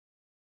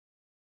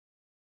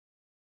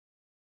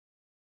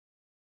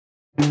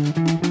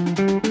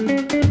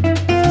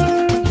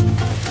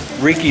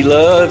Ricky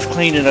loves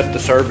cleaning up the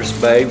service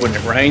bay when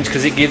it rains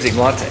because it gives him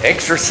lots of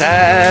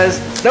exercise.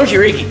 Don't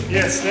you, Ricky?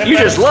 Yes. You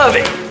just love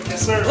it.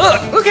 Yes, sir.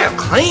 Look how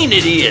clean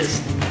it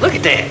is. Look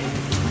at that.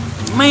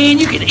 Man,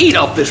 you can eat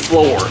off this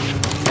floor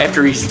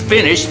after he's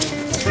finished.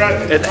 That's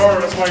right. Isn't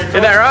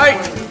that right?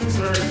 Yes,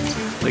 sir.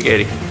 Look at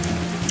him.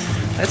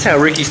 That's how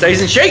Ricky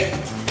stays in shape.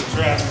 That's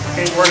right.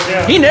 Can't work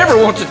out. He never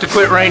wants it to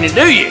quit raining,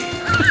 do you?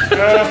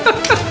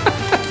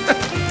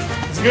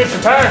 It's good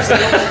for tires.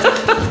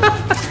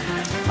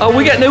 Oh,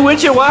 we got new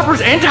windshield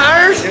wipers and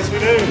tires? Yes, we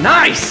do.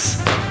 Nice.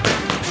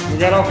 We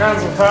got all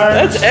kinds of tires.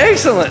 That's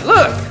excellent.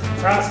 Look.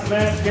 Price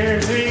match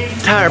guaranteed.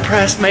 Tire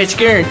price match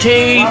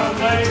guaranteed. Wiper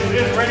blades, it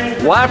is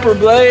rain. Wiper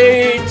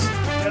blades.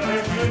 That'll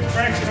have good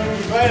traction on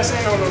the glass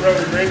and on the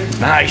road, Ricky.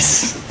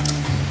 Nice.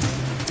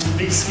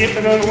 Be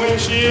skipping on the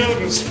windshield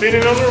and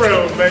spinning on the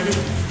road, baby.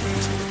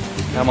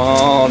 Come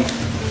on.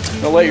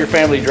 Don't let your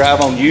family drive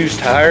on used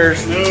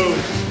tires. No.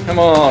 Come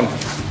on.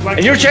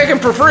 And you're checking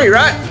for free,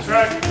 right? That's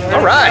right.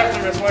 All right.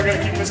 That's why I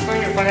gotta keep this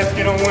clean. If I have to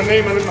get on one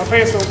knee, my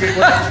pants don't get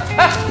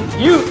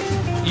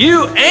wet.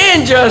 You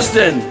and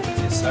Justin.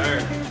 Yes, sir.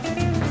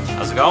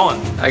 How's it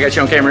going? I got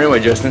you on camera anyway,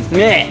 Justin.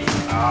 Yeah.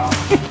 Oh.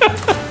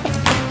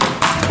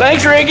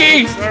 Thanks,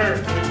 Ricky. Sir,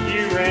 thank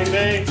you,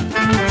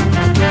 Randy.